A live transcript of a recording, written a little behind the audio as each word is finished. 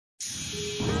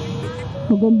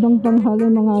Magandang tanghali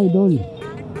mga idol.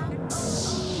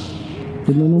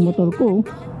 Tignan ng motor ko.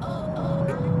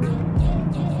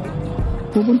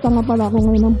 Pupunta nga pala ako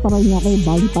ngayon ng Paranaque,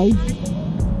 Bali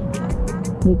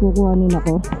 5. May kukuhanin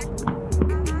ako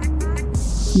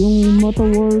yung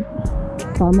Motowolf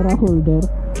camera holder.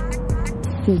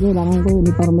 Kasi kailangan ko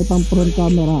yun para may pang front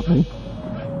camera ako.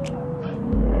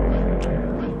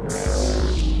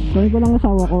 Kaya ko lang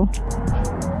asawa ko.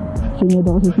 Sinod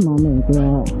ako si mama eh,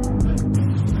 kaya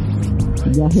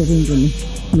biyahe rin kami.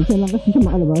 Minsan lang kasi siya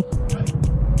makalabas.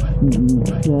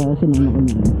 Kaya sinama ko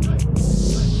na rin.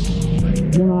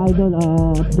 Yung mga idol,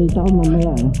 update ako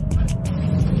mamaya eh.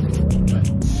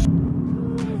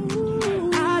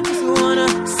 I just wanna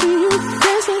see you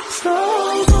dancing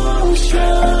slow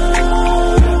motion.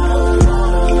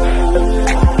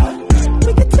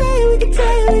 We can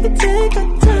take our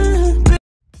time.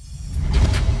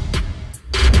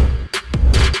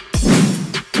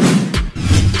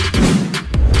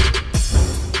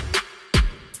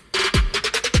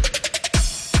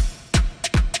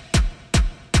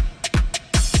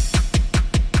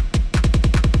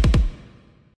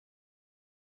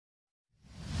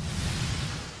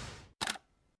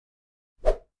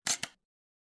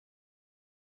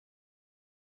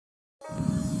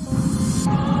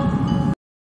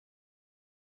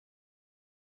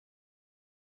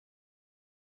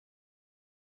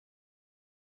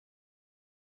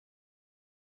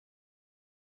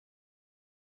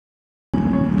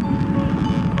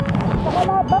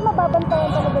 Wala ba mababantayan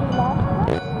talaga nila?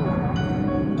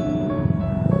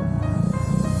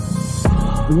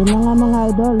 Yun na nga mga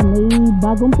idol, may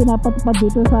bagong pinapatupad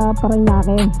dito sa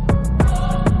Paranaque.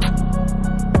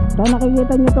 So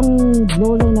nakikita nyo itong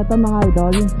blue lane na ito mga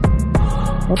idol.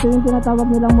 Ito yung tinatawag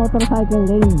nilang motorcycle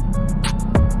lane.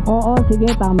 Oo, sige,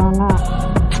 tama nga,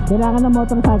 kailangan ng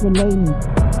motorcycle lane.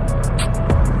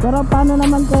 Pero paano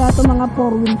naman kaya itong mga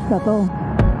 4 wheels na to?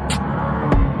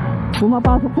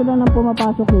 Pumapasok sila ng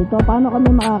pumapasok dito. Paano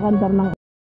kami makakandar ng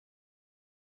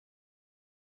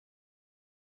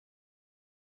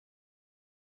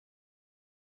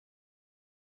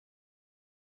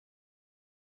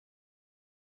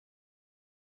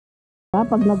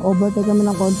pag nag-overtake kami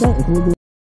ng konti, hindi.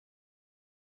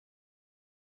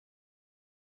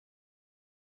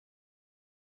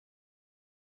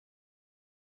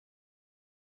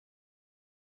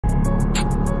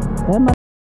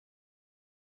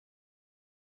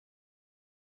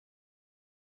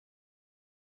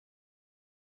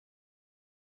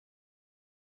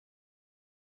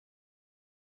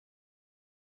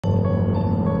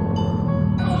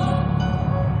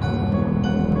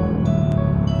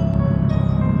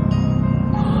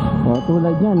 O,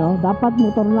 tulad niya, no? Dapat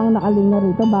motor lang nakalinya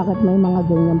rito. Bakit may mga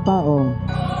ganyan pa, oh?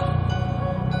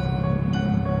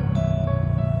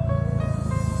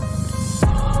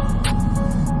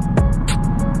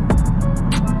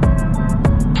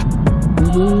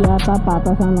 Hindi yata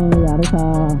patas ang nangyayari sa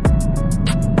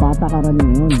patakaran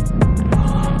ngayon.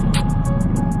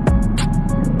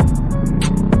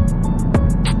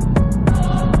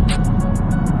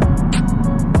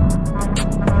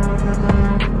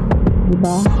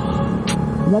 Diba?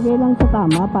 Lagay lang sa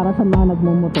tama para sa mga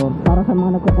nagmumotor, para sa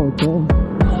mga nagkakotse.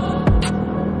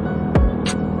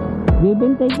 Give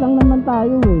and take lang naman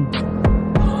tayo eh.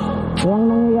 Kaya ang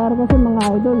nangyayari kasi mga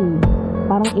idol,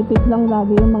 parang ipit lang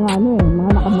lagi yung mga ano eh,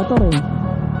 mga nakamotor eh.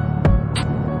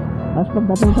 Tapos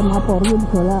pagdating sa mga 4 wheels,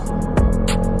 wala.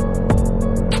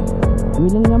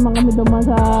 Willing naman kami dumaan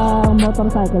sa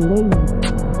motorcycle lane.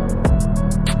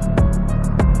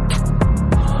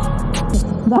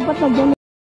 Dapat nagdun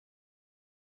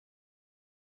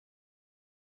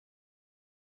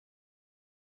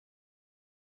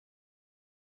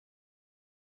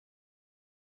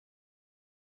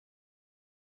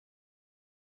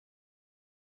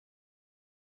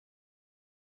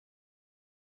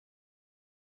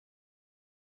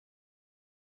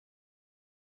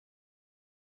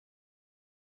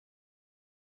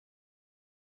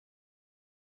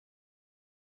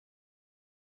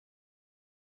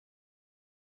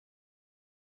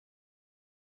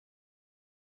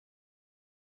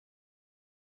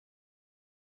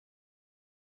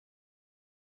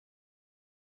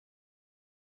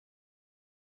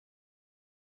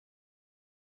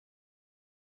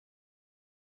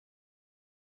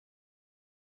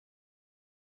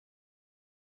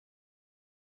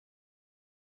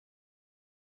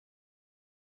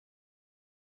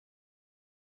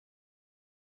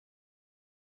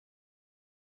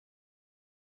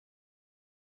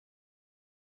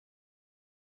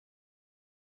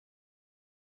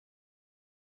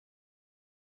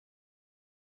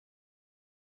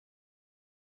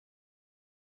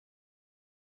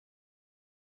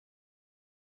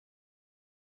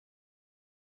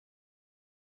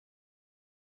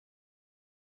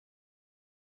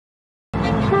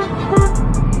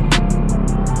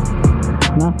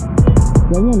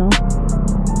ganyan, no?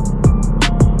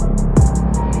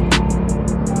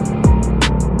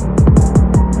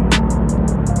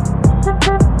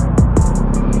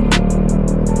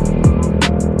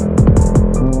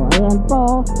 Ayan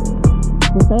po,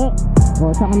 puti. O,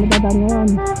 saan kami dadaan ngayon?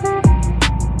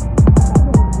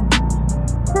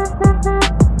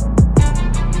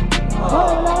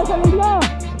 Wala ka sa linya!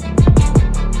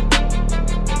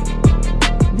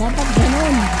 Dapat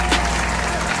ganun.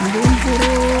 Hindi yung puro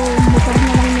motor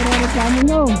na lang nire-reklamo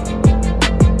nyo.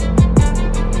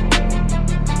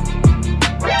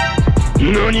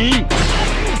 NANI?!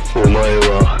 お前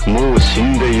はもう死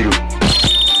んでいる。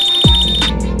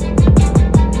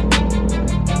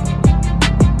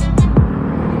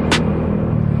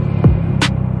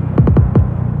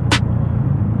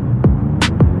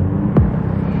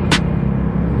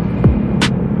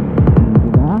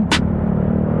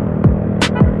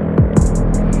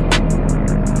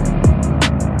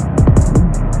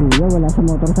 Kuya, wala sa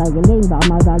motorcycle lane, baka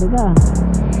madali ka.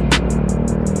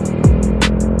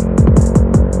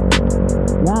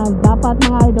 Yan, dapat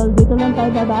mga idol, dito lang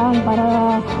tayo dadaan para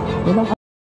walang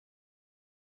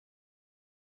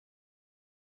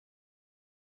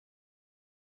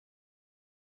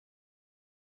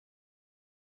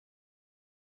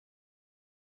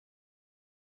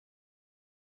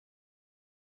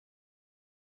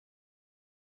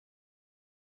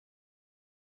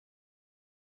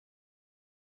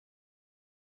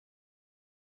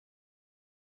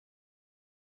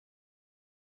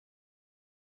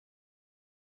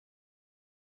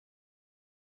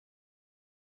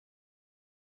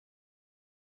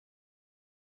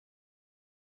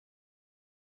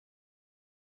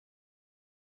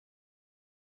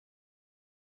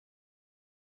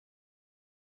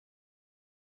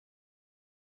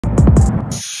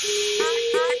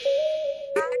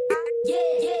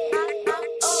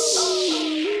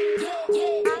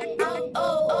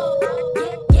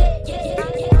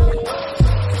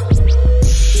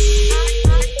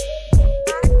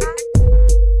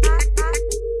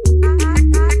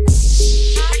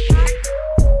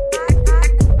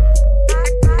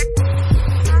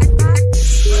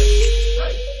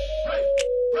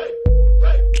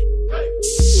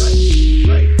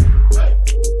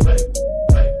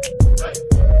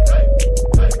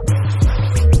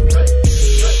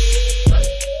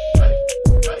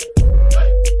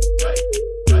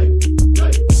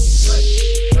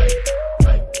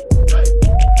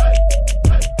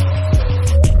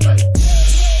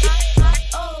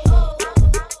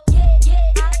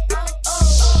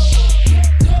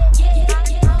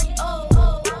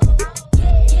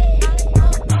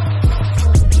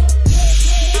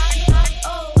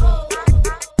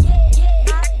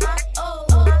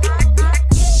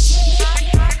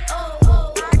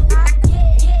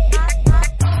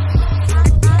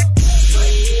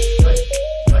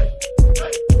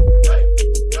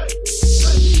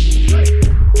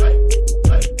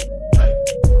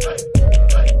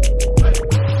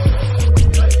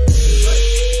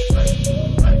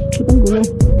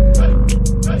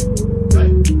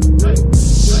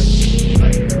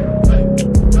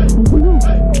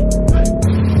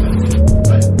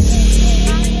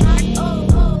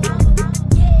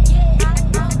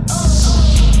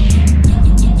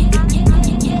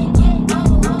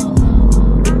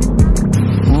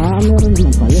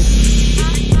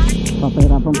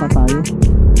papahirapan pa tayo.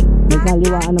 May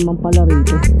kaliwaan naman pala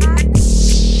rito.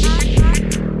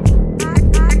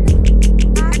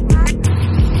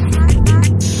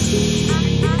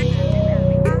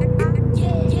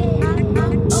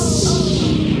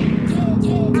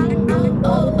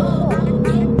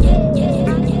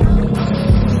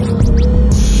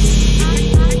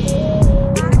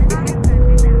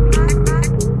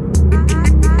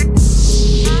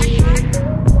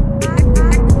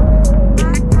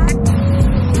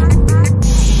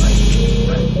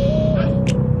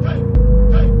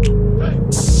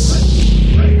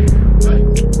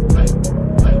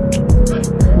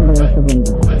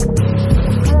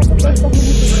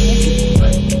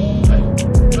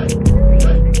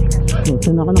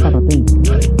 Saan ako nakarating?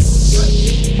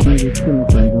 Ang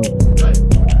DCMOTOWOLF.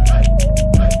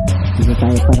 Dito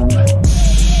tayo parang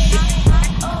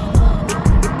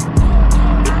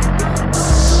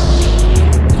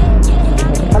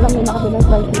alam may nakapilang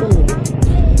tricycle eh.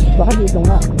 Baka dito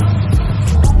nga.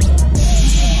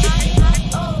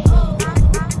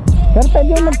 Pero pwede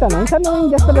yung magtanong, saan yung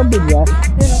just na bilyas?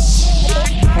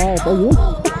 Ito yun.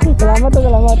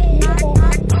 Salamat.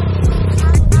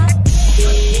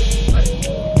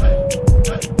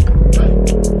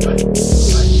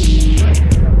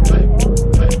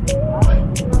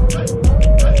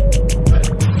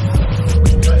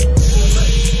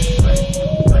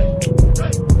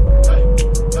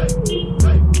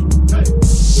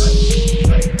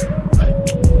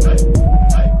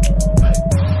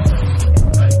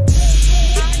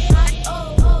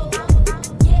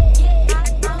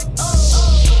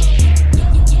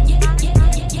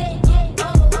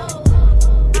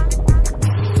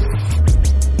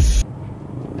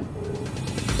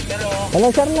 Hello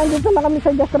sir, nandito na kami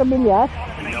sa Just Rabillas.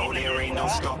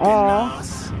 Oo.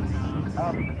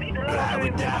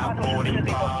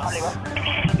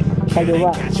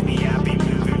 Kaliwa.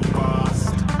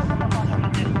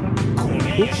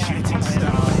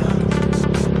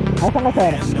 Asan ka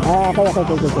sir? Okay.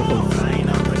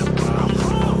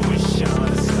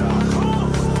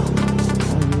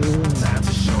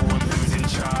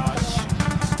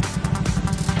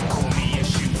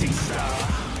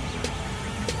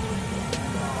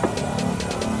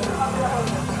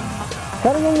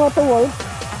 Sir, yung Motowolf?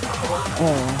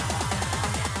 Oo.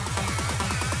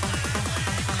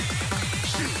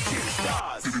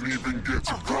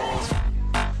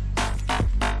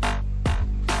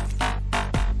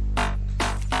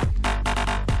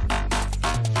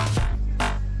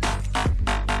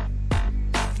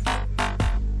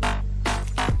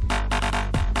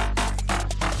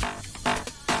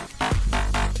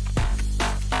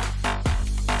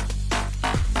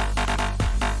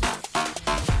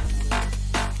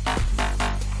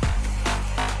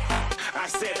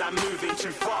 I'm moving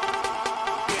too far.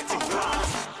 Get to glass.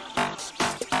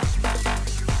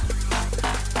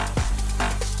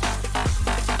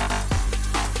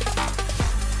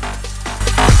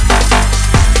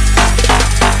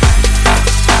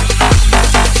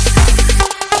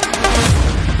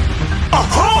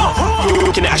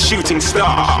 Looking at a shooting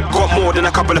star. Got more than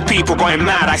a couple of people going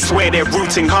mad, I swear they're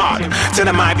rooting hard. Tell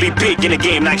them I'd be big in the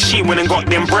game like she went and got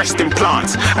them breast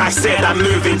implants. I said I'm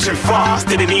moving too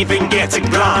fast, didn't even get a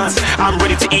glance. I'm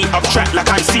ready to eat up track like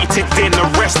I'm seated in a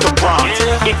restaurant.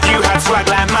 If you had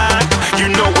swag like mine, you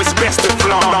know it's best to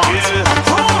flaunt.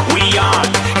 We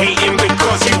aren't hating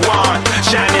because you aren't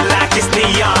shining like it's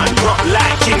neon, rock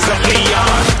like kings of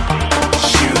Leon.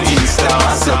 Shooting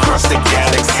stars across the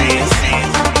galaxy.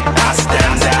 I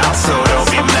stand out, so don't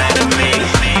be mad at me.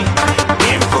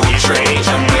 Infiltrate,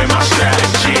 I'm with my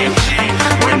strategy.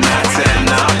 When I turn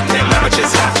up, then I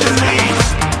just have to leave.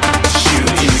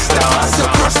 Shooting stars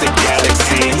across the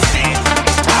galaxy.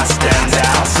 I stand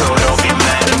out, so don't be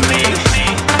mad at me.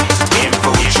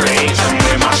 Infiltrate, I'm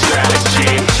with my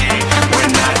strategy.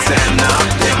 When I turn up,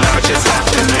 then I just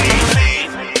have to leave.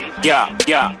 Yeah,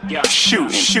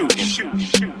 shooting.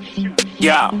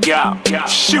 Yeah, shooting. Yeah,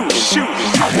 shooting.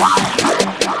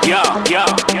 Yeah,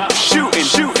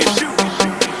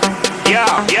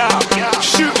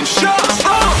 shooting shots.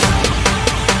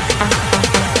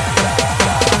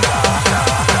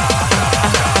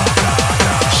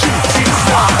 Shooting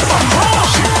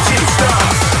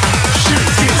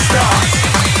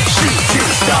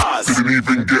stars. Didn't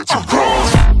even get to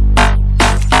cross.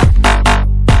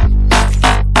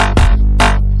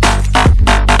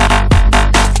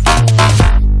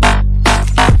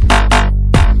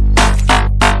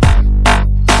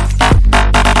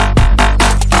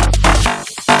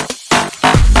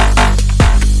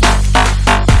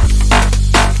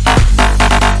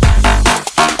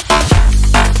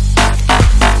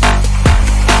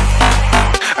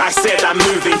 I'm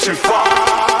moving too far.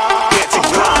 Get to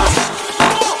glass.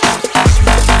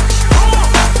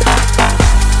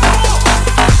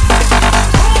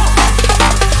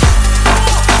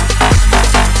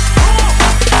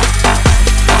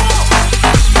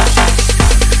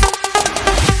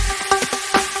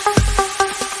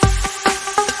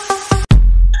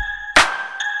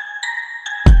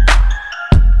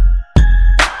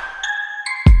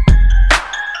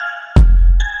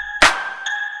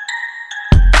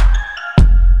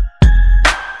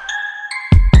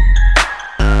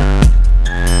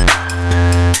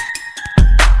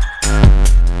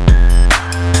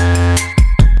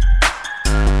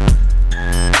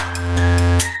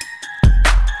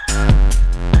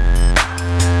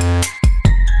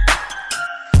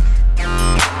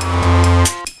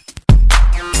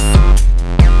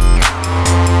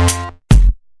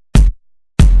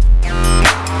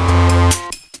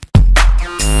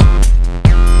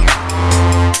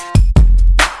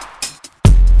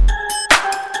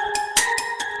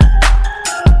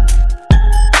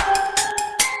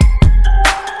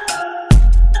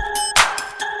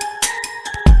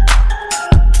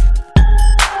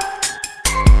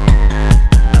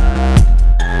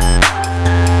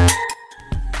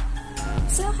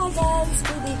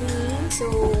 So,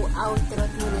 outro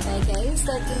muna tayo guys.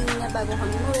 Starting na bago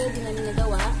kami umuwi, di namin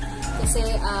nagawa.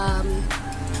 Kasi,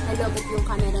 nalobot yung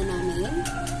camera namin.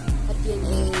 At yun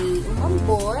ay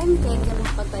umambon. Kaya hindi kami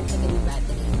makapagpantagin ng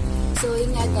battery. So,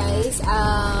 yun nga guys.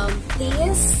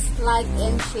 Please like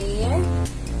and share.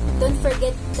 Don't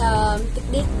forget to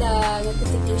click the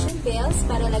notification bells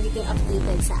para lagi kayong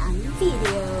updated sa aming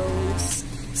videos.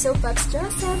 So, Pops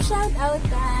Joseph, shout out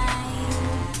time!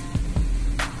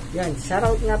 Yan,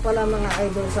 shoutout nga pala mga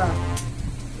idol sa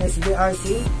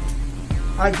SBRC,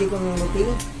 RG Community,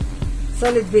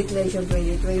 Solid Brick Nation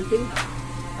 2020,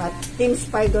 at Team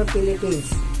Spider Philippines.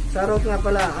 Shoutout nga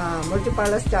pala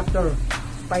Multipalace Chapter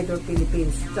Spider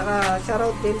Philippines. Tsaka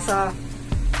shoutout din sa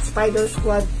Spider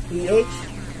Squad PH.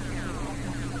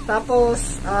 Tapos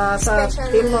sa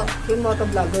Team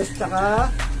Motovloggers,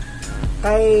 tsaka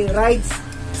kay Rides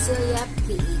Celia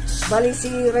PH. Bali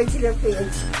si Rides Celia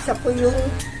PH, siya po yung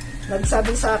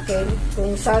nagsabi sa akin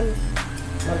kung saan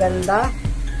maganda,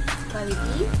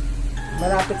 Quality,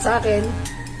 malapit sa akin,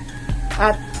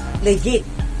 at legit.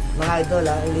 Mga idol,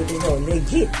 ulitin ko,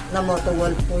 legit na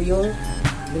Motowolf po yung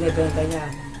binibenta niya.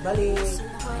 Bali,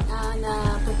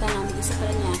 napunta namin sa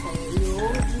Paranaque,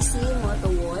 yung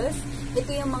DCMOTOWOLF. Ito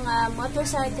yung mga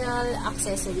motorcycle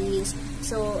accessories.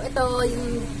 So, ito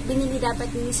yung binili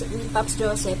dapat ni Pops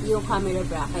Joseph, yung camera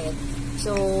bracket.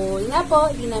 So, yun nga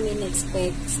po, hindi namin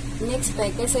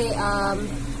in-expect kasi ang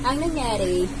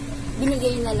nangyari,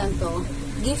 binigay na lang to.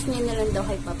 Gift niya na lang daw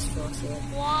kay Pops Joseph.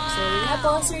 Wow. So, yun nga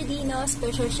po, Sir Dino,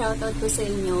 special shoutout po sa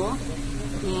inyo.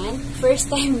 Yan. First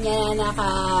time niya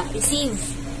naka-receive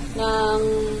ng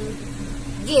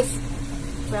gift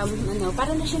from,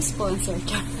 para na siyang sponsor.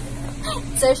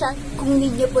 So, kung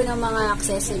need nyo po ng mga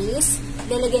accessories,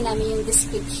 lalagyan namin yung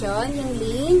description, yung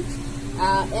link,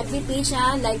 FB page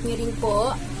niya, like nyo rin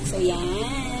po. So,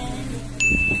 yan.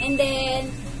 And then,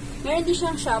 meron din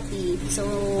siyang Shopee. So,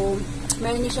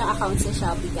 meron din siyang account sa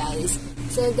Shopee, guys.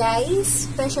 So, guys,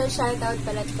 special shoutout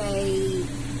pala kay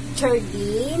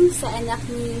Chardin, sa anak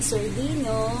ni Sir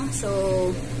Dino. So,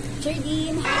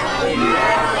 Chardin, happy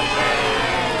birthday!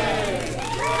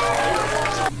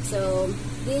 So,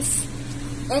 this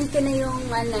end ko na yung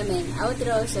namin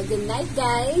outro. So, good night,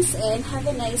 guys, and have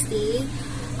a nice day.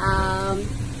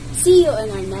 See you on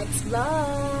our next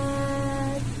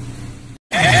vlog.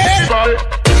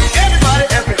 Everybody,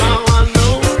 every now I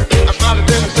know I started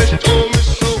in the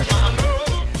session.